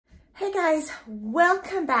Hey guys,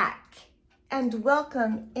 welcome back and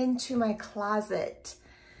welcome into my closet.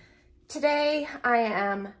 Today I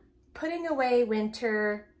am putting away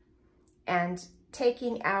winter and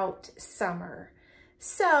taking out summer.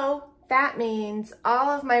 So that means all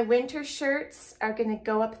of my winter shirts are going to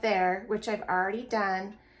go up there, which I've already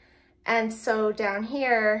done. And so down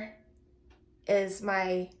here is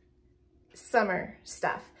my summer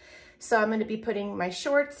stuff. So I'm going to be putting my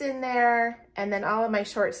shorts in there, and then all of my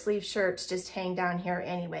short sleeve shirts just hang down here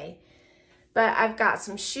anyway. But I've got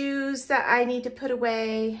some shoes that I need to put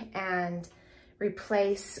away and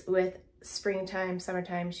replace with springtime,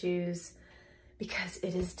 summertime shoes because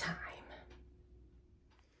it is time.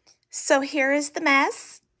 So here is the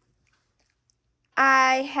mess.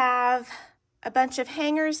 I have a bunch of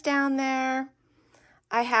hangers down there.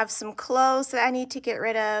 I have some clothes that I need to get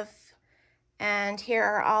rid of. And here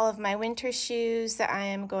are all of my winter shoes that I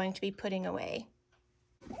am going to be putting away.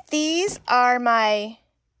 These are my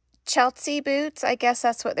Chelsea boots. I guess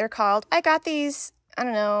that's what they're called. I got these, I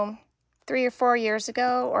don't know, 3 or 4 years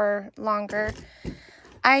ago or longer.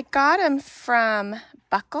 I got them from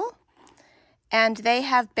Buckle, and they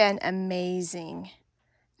have been amazing.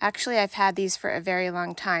 Actually, I've had these for a very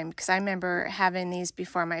long time because I remember having these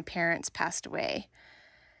before my parents passed away.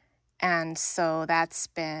 And so that's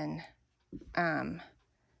been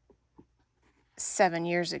 7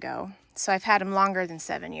 years ago. So I've had them longer than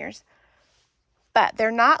 7 years. But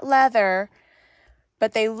they're not leather,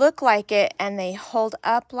 but they look like it and they hold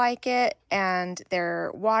up like it, and they're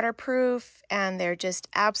waterproof, and they're just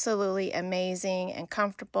absolutely amazing and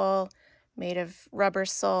comfortable, made of rubber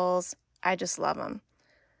soles. I just love them.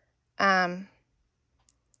 I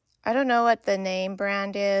don't know what the name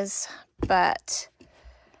brand is, but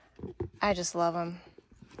I just love them.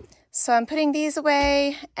 So I'm putting these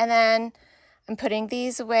away, and then I'm putting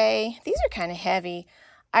these away. These are kind of heavy.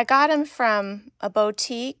 I got them from a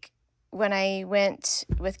boutique when I went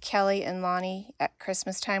with Kelly and Lonnie at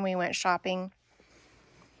Christmas time. We went shopping,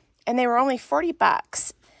 and they were only 40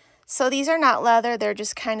 bucks. So these are not leather. They're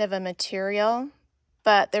just kind of a material,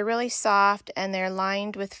 but they're really soft, and they're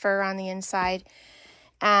lined with fur on the inside,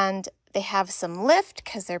 and they have some lift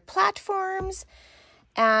because they're platforms,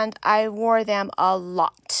 and I wore them a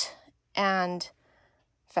lot. And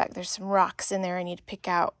in fact, there's some rocks in there I need to pick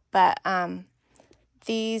out. But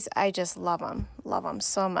these, I just love them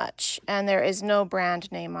so much. And there is no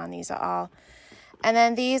brand name on these at all. And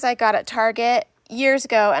then these I got at Target years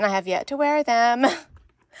ago, and I have yet to wear them.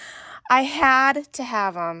 I had to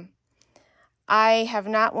have them. I have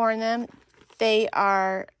not worn them. They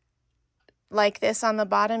are like this on the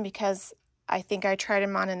bottom because I think I tried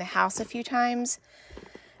them on in the house a few times.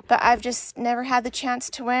 But I've just never had the chance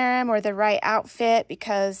to wear them or the right outfit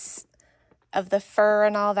because of the fur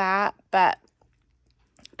and all that. But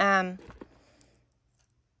I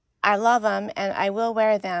love them, and I will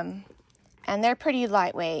wear them. And they're pretty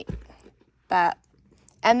lightweight.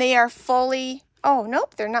 And they are fully, oh,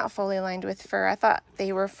 nope, they're not fully lined with fur. I thought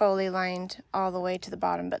they were fully lined all the way to the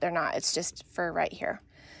bottom, but they're not. It's just fur right here.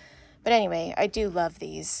 But anyway, I do love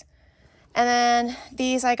these. And then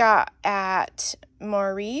these I got at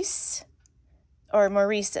Maurice's,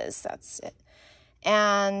 that's it.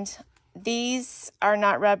 And these are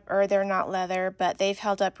not they're not leather, but they've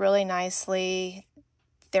held up really nicely.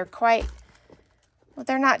 They're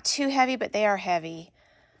they're not too heavy, but they are heavy.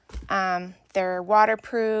 They're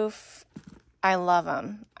waterproof. I love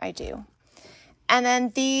them. I do. And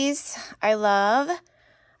then these I love.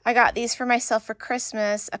 I got these for myself for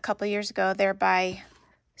Christmas a couple years ago. They're by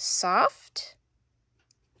Soft.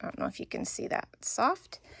 I don't know if you can see that.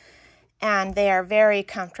 Soft. And they are very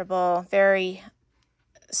comfortable, very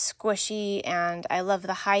squishy, and I love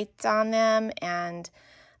the height on them, and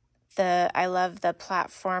I love the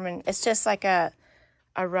platform, and it's just like a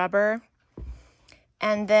rubber.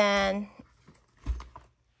 And then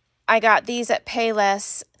I got these at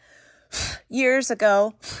Payless years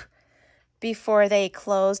ago before they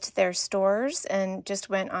closed their stores and just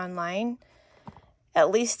went online. At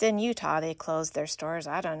least in Utah, they closed their stores.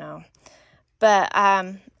 I don't know. But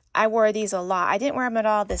I wore these a lot. I didn't wear them at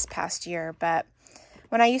all this past year, but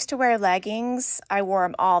when I used to wear leggings, I wore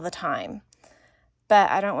them all the time. But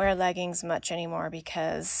I don't wear leggings much anymore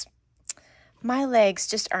because my legs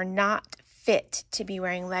just are not fit to be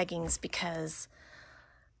wearing leggings because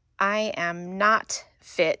I am not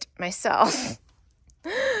fit myself.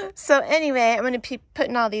 So anyway, I'm going to be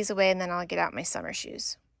putting all these away, and then I'll get out my summer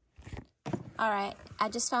shoes. All right, I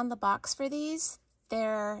just found the box for these.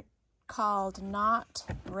 They're called Not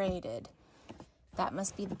Rated. That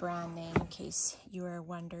must be the brand name in case you are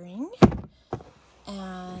wondering.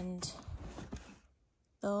 And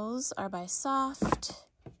those those are by Soft.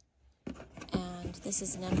 And this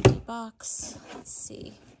is an empty box. Let's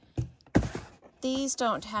see. These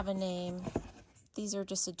don't have a name. These are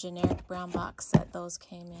just a generic brown box that those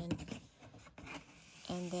came in.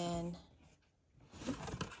 And then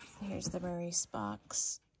here's the Maurice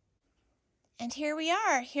box. And here we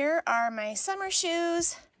are. Here are my summer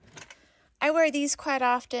shoes. I wear these quite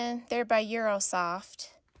often. They're by Eurosoft.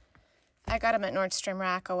 I got them at Nordstrom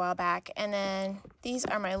Rack a while back. And then these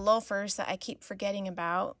are my loafers that I keep forgetting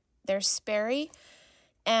about. They're Sperry.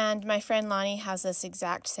 And my friend Lonnie has this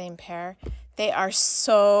exact same pair. They are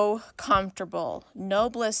so comfortable. No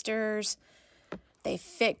blisters. They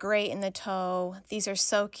fit great in the toe. These are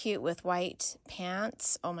so cute with white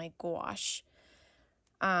pants. Oh my gosh.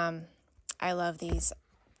 I love these.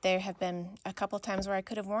 There have been a couple times where I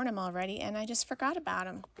could have worn them already and I just forgot about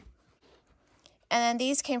them. And then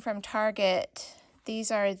these came from Target.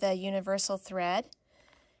 These are the universal thread.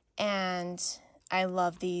 And I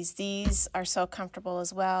love these. These are so comfortable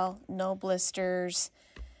as well. No blisters.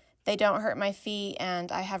 They don't hurt my feet,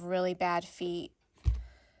 and I have really bad feet.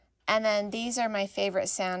 And then these are my favorite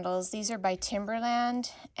sandals. These are by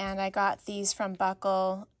Timberland, and I got these from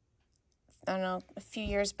Buckle, I don't know, a few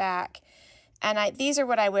years back. And these are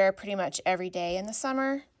what I wear pretty much every day in the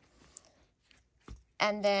summer.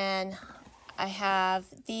 And then I have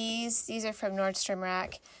these. These are from Nordstrom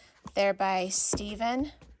Rack. They're by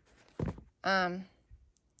Steven,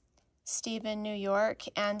 New York.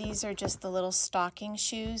 And these are just the little stocking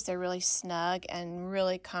shoes. They're really snug and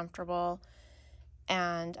really comfortable.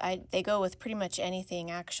 And they go with pretty much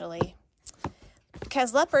anything, actually.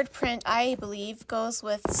 Because leopard print, I believe, goes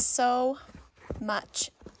with so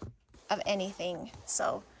much of anything.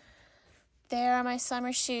 So there are my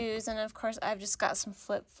summer shoes. And of course, I've just got some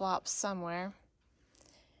flip-flops somewhere.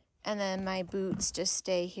 And then my boots just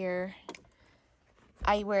stay here.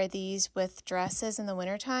 I wear these with dresses in the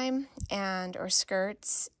wintertime or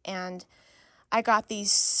skirts. And I got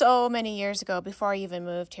these so many years ago before I even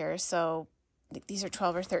moved here. So these are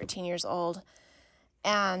 12 or 13 years old.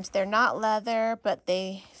 And they're not leather, but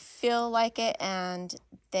they feel like it, and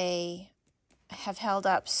they have held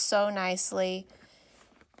up so nicely.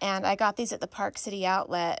 And I got these at the Park City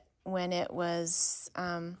Outlet when it was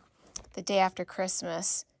the day after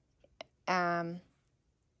Christmas. No,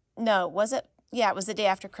 was it? Yeah, it was the day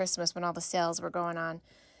after Christmas when all the sales were going on.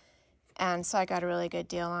 And so I got a really good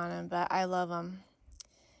deal on them, but I love them.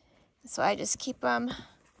 So I just keep them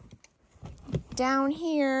down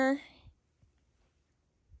here.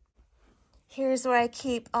 Here's where I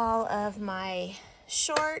keep all of my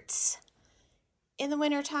shorts in the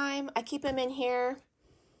wintertime. I keep them in here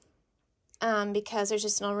because there's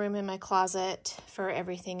just no room in my closet for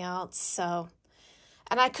everything else. So,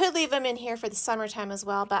 and I could leave them in here for the summertime as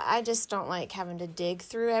well, but I just don't like having to dig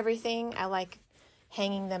through everything. I like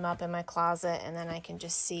hanging them up in my closet, and then I can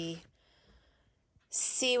just see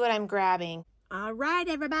what I'm grabbing. All right,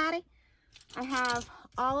 everybody. I have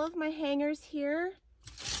all of my hangers here,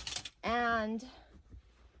 and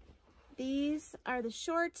these are the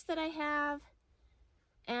shorts that I have,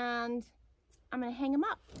 and I'm going to hang them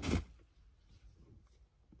up.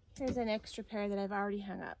 Here's an extra pair that I've already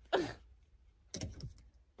hung up.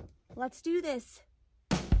 Let's do this.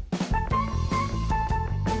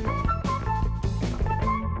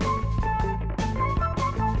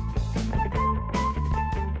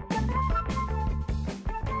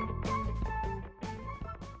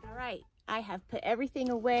 I have put everything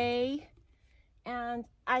away, and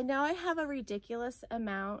I know I have a ridiculous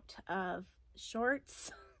amount of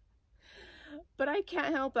shorts, but I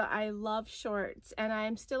can't help it. I love shorts, and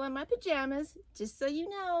I'm still in my pajamas, just so you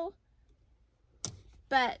know.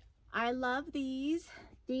 But I love these.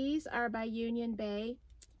 These are by Union Bay.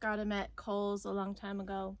 Got them at Kohl's a long time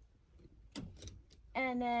ago.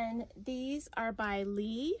 And then these are by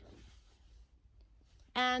Lee.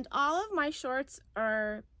 And all of my shorts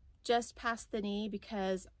are just past the knee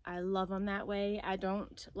because I love them that way. I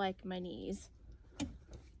don't like my knees.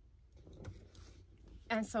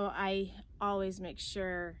 And so I always make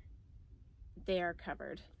sure they are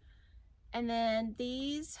covered. And then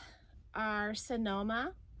these are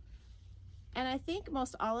Sonoma. And I think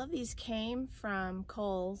most all of these came from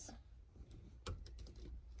Kohl's.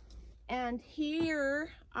 And here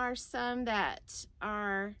are some that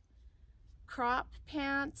are crop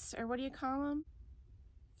pants, or what do you call them?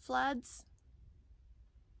 Floods.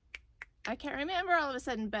 I can't remember all of a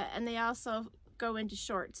sudden, and they also go into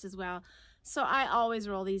shorts as well. So I always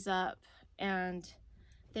roll these up, and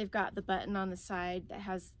they've got the button on the side that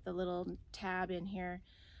has the little tab in here.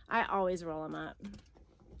 I always roll them up.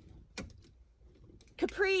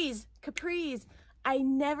 Capris. I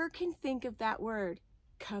never can think of that word.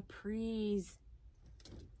 Capris.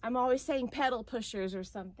 I'm always saying pedal pushers or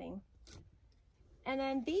something. And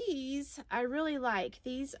then these I really like.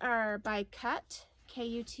 These are by Cut,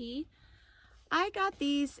 K-U-T. I got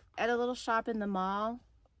these at a little shop in the mall.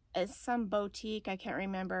 It's some boutique, I can't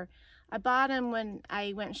remember. I bought them when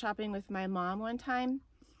I went shopping with my mom one time.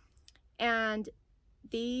 And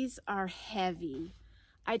these are heavy.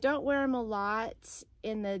 I don't wear them a lot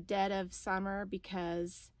in the dead of summer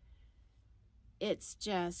because it's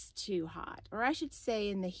just too hot. Or I should say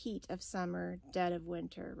in the heat of summer, dead of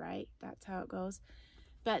winter, right? That's how it goes.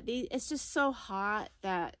 But it's just so hot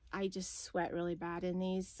that I just sweat really bad in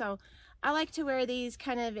these. So I like to wear these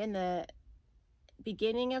kind of in the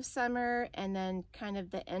beginning of summer and then kind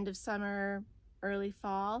of the end of summer, early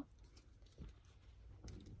fall.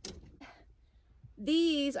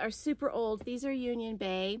 These are super old. These are Union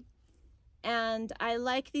Bay. And I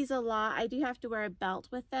like these a lot. I do have to wear a belt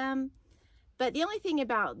with them. But the only thing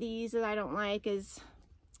about these that I don't like is,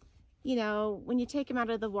 you know, when you take them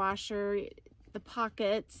out of the washer, the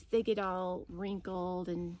pockets, they get all wrinkled.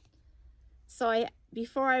 And so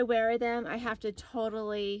before I wear them, I have to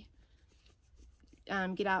totally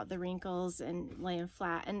get out the wrinkles and lay them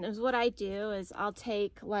flat. And what I do is I'll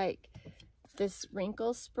take like this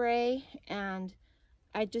wrinkle spray and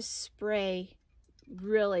I just spray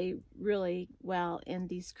really, really well in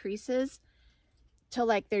these creases till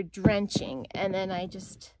like they're drenching, and then I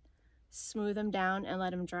just smooth them down and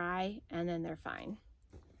let them dry, and then they're fine.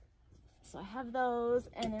 So I have those.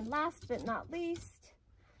 And then last but not least,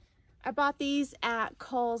 I bought these at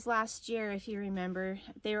Kohl's last year, if you remember.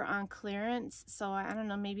 They were on clearance, so I don't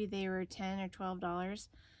know, maybe they were $10 or $12.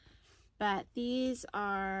 But these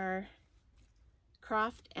are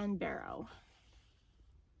Croft and Barrow.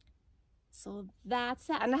 So that's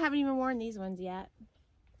that. And I haven't even worn these ones yet.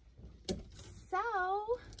 So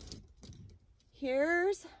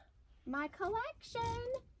here's my collection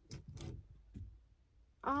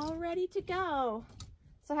all ready to go.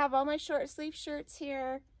 So I have all my short sleeve shirts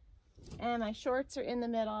here, and my shorts are in the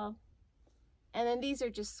middle. And then these are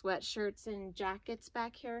just sweatshirts and jackets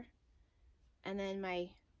back here. And then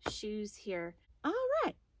my shoes here. All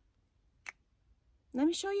right. Let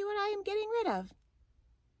me show you what I am getting rid of.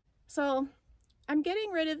 So I'm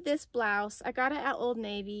getting rid of this blouse. I got it at Old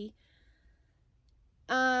Navy.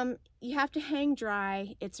 You have to hang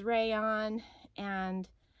dry. It's rayon, and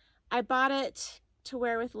I bought it to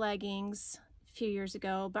wear with leggings a few years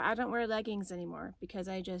ago, but I don't wear leggings anymore because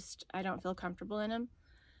I don't feel comfortable in them.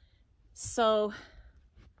 So,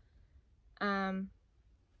 and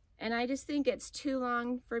I just think it's too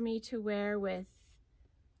long for me to wear with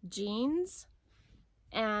jeans,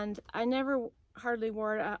 and I never hardly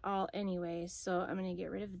wore it at all anyway, so I'm gonna get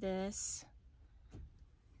rid of this.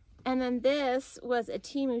 And then this was a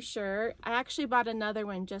Temu shirt. I actually bought another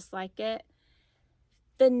one just like it.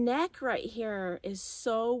 The neck right here is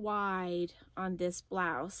so wide on this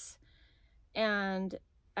blouse, and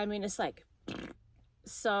I mean, it's like,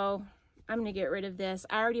 so I'm gonna get rid of this.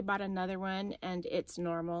 I already bought another one and it's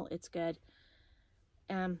normal, it's good.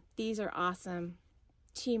 These are awesome.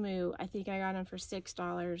 Temu, I think I got them for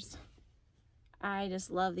 $6. I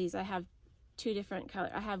just love these. I have two different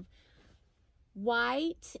colors. I have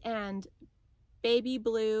white and baby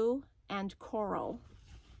blue and coral.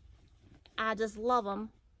 I just love them.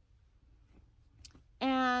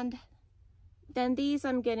 And then these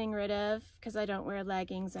I'm getting rid of because I don't wear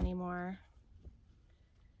leggings anymore.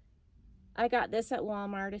 I got this at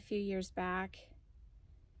Walmart a few years back.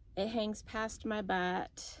 It hangs past my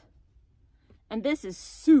butt. And this is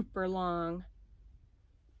super long.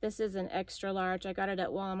 This is an extra large. I got it at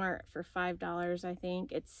Walmart for $5, I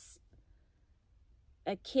think. It's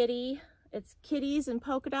a kitty. It's kitties and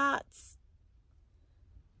polka dots.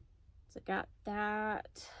 So I got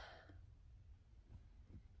that.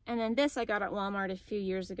 And then this I got at Walmart a few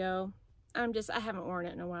years ago. I haven't worn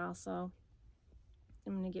it in a while, so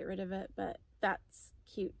I'm gonna get rid of it, but that's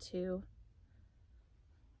cute too.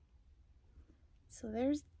 So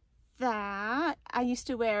there's that. I used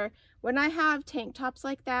to wear, when I have tank tops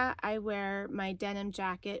like that, I wear my denim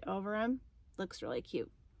jacket over them. Looks really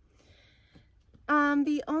cute.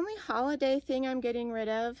 The only holiday thing I'm getting rid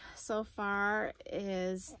of so far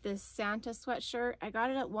is this Santa sweatshirt. I got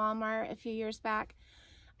it at Walmart a few years back.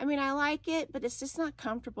 I mean, I like it, but it's just not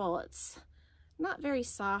comfortable. It's not very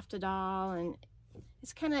soft at all, and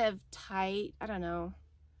it's kind of tight. I don't know.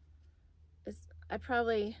 I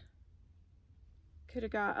probably could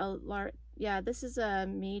have got a large. Yeah, this is a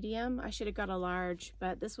medium. I should have got a large,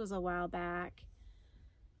 but this was a while back.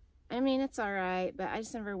 I mean, it's all right, but I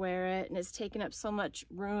just never wear it, and it's taken up so much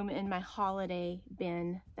room in my holiday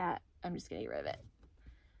bin that I'm just gonna get rid of it.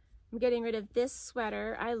 I'm getting rid of this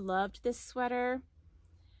sweater. I loved this sweater.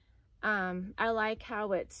 I like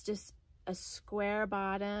how it's just a square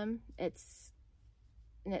bottom. It's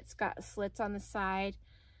got slits on the side,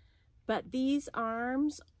 but these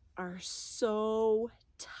arms are so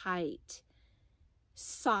tight.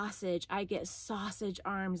 Sausage. I get sausage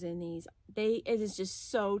arms in these. It is just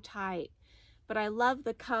so tight, but I love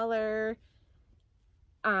the color.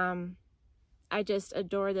 I just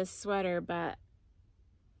adore this sweater, but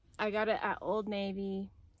I got it at Old Navy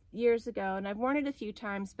years ago, and I've worn it a few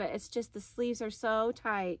times, but it's just the sleeves are so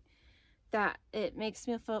tight that it makes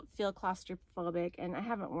me feel claustrophobic, and I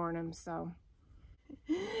haven't worn them, so.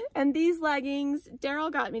 And these leggings,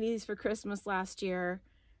 Daryl got me these for Christmas last year,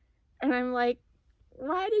 and I'm like,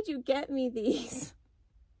 why did you get me these?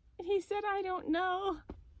 And he said, I don't know.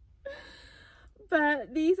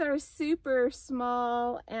 But these are super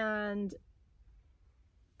small and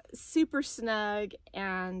super snug,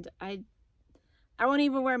 and I won't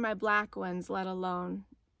even wear my black ones, let alone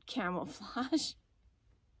camouflage.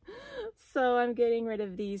 So I'm getting rid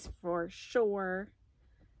of these for sure.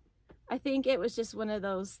 I think it was just one of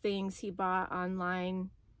those things he bought online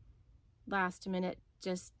last minute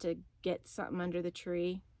just to get something under the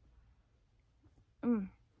tree.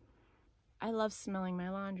 I love smelling my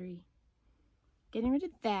laundry. Getting rid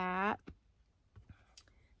of that.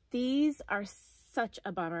 These are such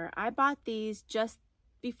a bummer. I bought these just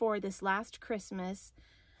before this last Christmas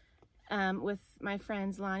with my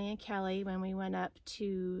friends Lonnie and Kelly when we went up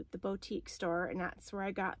to the boutique store, and that's where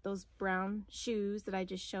I got those brown shoes that I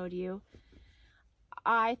just showed you.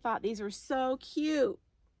 I thought these were so cute.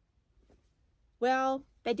 Well,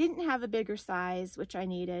 they didn't have a bigger size, which I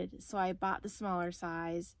needed, so I bought the smaller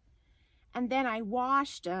size. And then I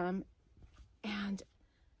washed them, and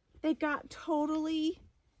they got totally,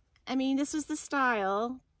 I mean, this was the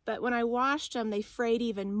style, but when I washed them, they frayed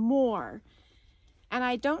even more. And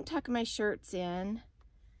I don't tuck my shirts in,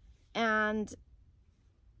 and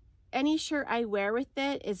any shirt I wear with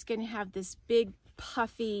it is going to have this big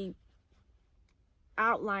puffy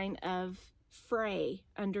outline of fray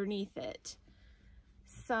underneath it.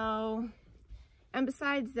 So, and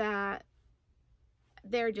besides that,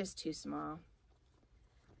 they're just too small.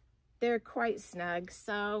 They're quite snug.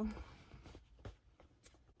 So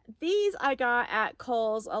these I got at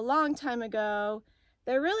Kohl's a long time ago.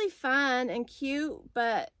 They're really fun and cute,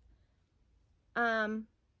 but I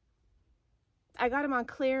got them on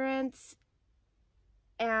clearance,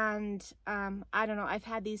 and I don't know, I've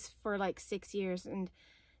had these for like 6 years, and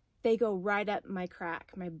they go right up my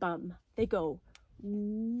crack, my bum. They go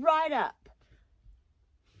right up.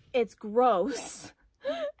 It's gross.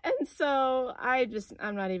 And so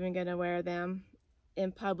I'm not even gonna wear them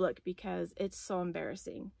in public because it's so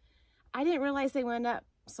embarrassing. I didn't realize they went up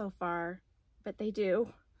so far, but they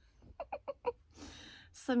do.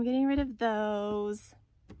 So I'm getting rid of those.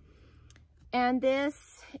 And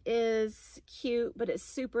this is cute, but it's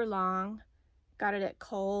super long. Got it at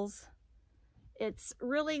Kohl's. It's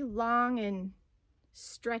really long and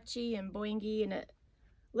stretchy and boingy, and it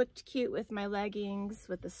looked cute with my leggings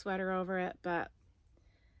with the sweater over it, but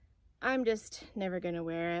I'm just never gonna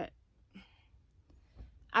wear it.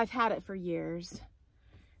 I've had it for years,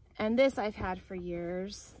 and this I've had for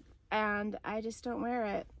years, and I just don't wear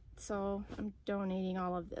it. So I'm donating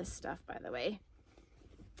all of this stuff, by the way.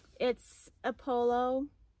 It's a polo.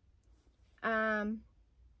 I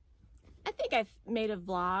think I've made a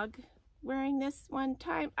vlog wearing this one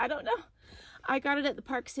time. I don't know. I got it at the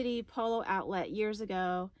Park City Polo Outlet years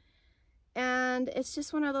ago, and it's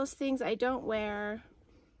just one of those things I don't wear.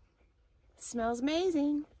 It smells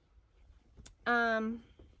amazing. And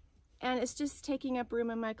it's just taking up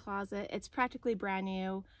room in my closet. It's practically brand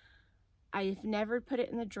new. I've never put it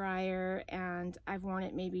in the dryer, and I've worn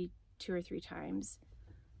it maybe 2 or 3 times.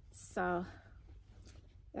 So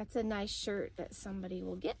that's a nice shirt that somebody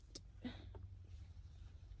will get.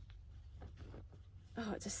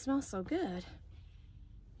 Oh, it just smells so good.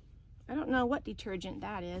 I don't know what detergent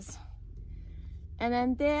that is. And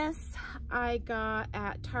then this I got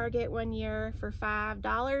at Target one year for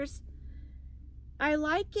 $5. I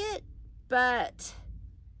like it, but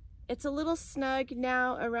it's a little snug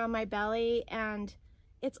now around my belly, and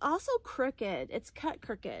it's also crooked. It's cut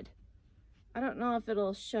crooked. I don't know if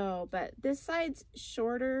it'll show, but this side's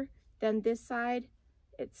shorter than this side.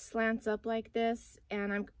 It slants up like this,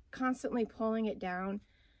 and I'm constantly pulling it down,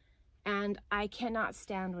 and I cannot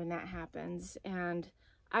stand when that happens. And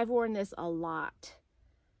I've worn this a lot,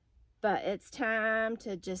 but it's time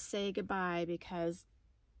to just say goodbye because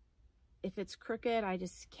if it's crooked, I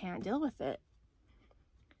just can't deal with it.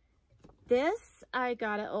 This I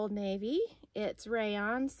got at Old Navy. It's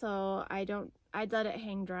rayon, so I'd let it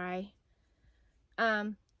hang dry.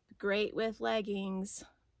 Great with leggings,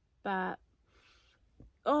 but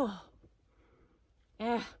oh,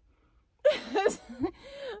 yeah.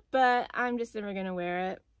 But I'm just never gonna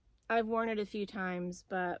wear it. I've worn it a few times,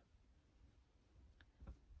 but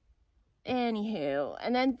anywho.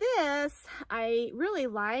 And then this I really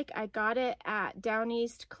like. I got it at Down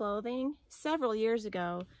East Clothing several years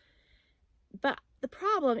ago, but the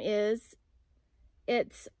problem is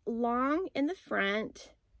it's long in the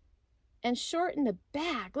front and short in the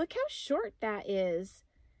back. Look how short that is.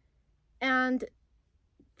 And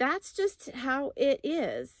that's just how it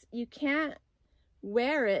is. You can't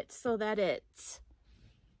wear it so that it's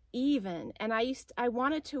even. And I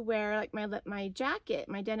wanted to wear like my jacket,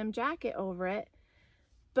 my denim jacket over it,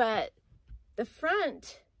 but the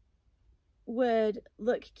front would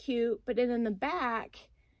look cute, but then in the back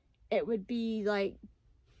it would be like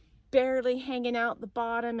barely hanging out the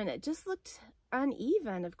bottom, and it just looked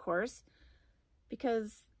uneven, of course,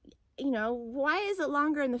 because, you know, why is it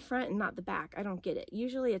longer in the front and not the back? I don't get it.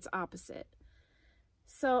 Usually it's opposite.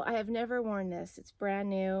 So I have never worn this. It's brand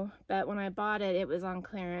new, but when I bought it, it was on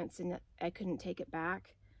clearance and I couldn't take it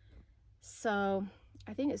back. So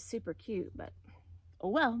I think it's super cute, but oh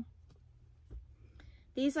well.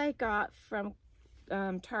 These I got from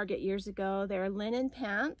Target years ago. They're linen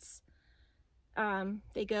pants.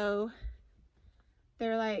 They're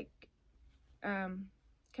like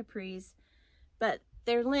capris, but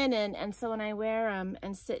they're linen, and so when I wear them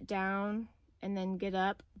and sit down and then get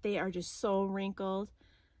up, they are just so wrinkled.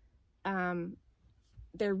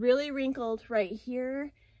 They're really wrinkled right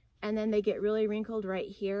here, and then they get really wrinkled right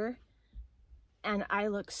here, and I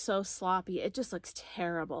look so sloppy. It just looks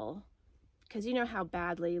terrible, because you know how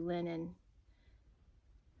badly linen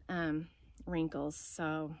wrinkles,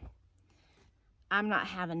 so I'm not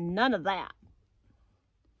having none of that.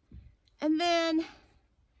 And then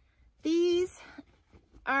these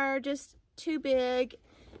are just too big.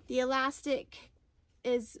 The elastic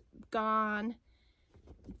is gone.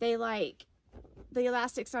 The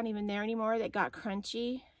elastic's not even there anymore. They got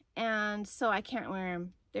crunchy, and so I can't wear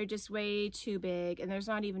them. They're just way too big, and there's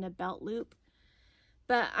not even a belt loop.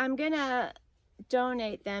 But I'm gonna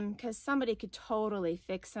donate them because somebody could totally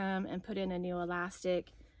fix them and put in a new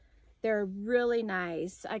elastic. They're really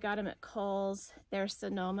nice. I got them at Kohl's. They're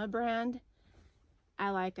Sonoma brand. I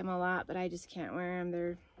like them a lot, but I just can't wear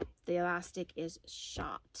them. The elastic is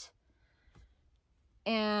shot.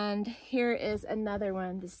 And here is another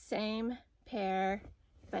one, the same pair,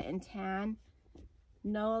 but in tan.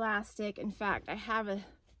 No elastic. In fact, I have a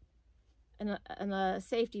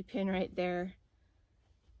safety pin right there.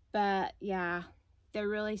 But yeah, they're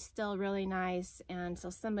really still really nice, and so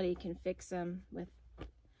somebody can fix them with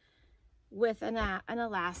an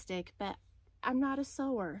elastic, but I'm not a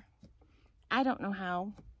sewer. I don't know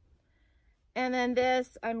how. And then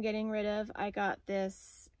this I'm getting rid of. I got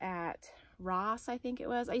this at Ross, I think it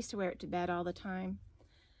was. I used to wear it to bed all the time,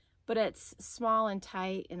 but it's small and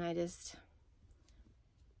tight, and I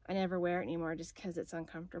never wear it anymore just because it's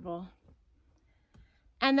uncomfortable.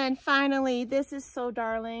 And then finally, this is so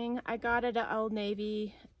darling. I got it at Old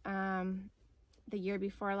Navy the year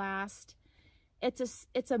before last.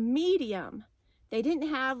 It's a medium. They didn't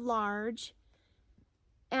have large.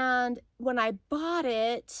 And when I bought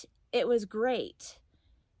it, it was great.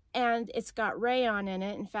 And it's got rayon in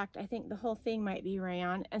it. In fact, I think the whole thing might be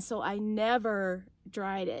rayon. And so I never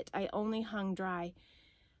dried it. I only hung dry.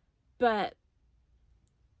 But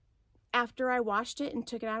after I washed it and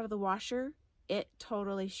took it out of the washer, it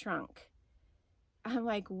totally shrunk. I'm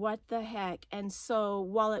like, what the heck? And so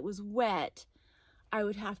while it was wet, I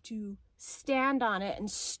would have to stand on it and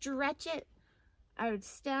stretch it. I would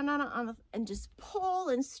stand on it and just pull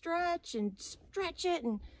and stretch it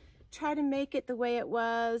and try to make it the way it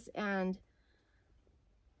was. And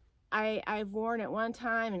I've worn it one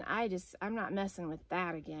time, and I'm not messing with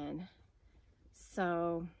that again.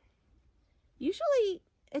 So usually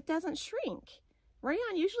it doesn't shrink.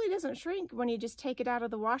 Rayon usually doesn't shrink when you just take it out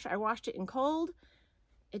of the washer. I washed it in cold.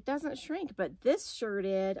 It doesn't shrink, but this sure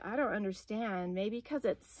did. I don't understand. Maybe because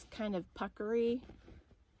it's kind of puckery.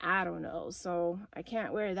 I don't know. So I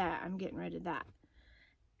can't wear that. I'm getting rid of that.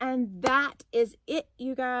 And that is it,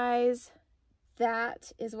 you guys.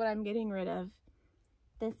 That is what I'm getting rid of.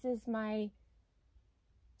 This is my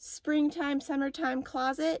springtime, summertime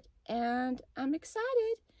closet, and I'm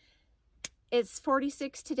excited. It's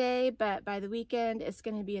 46 today, but by the weekend, it's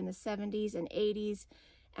going to be in the 70s and 80s,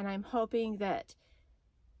 and I'm hoping that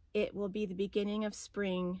it will be the beginning of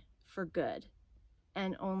spring for good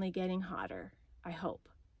and only getting hotter, I hope.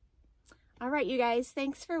 All right, you guys,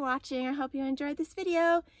 thanks for watching. I hope you enjoyed this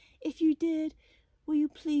video. If you did, will you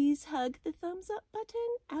please hug the thumbs up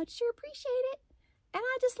button? I'd sure appreciate it. And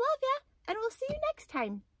I just love ya, and we'll see you next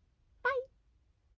time.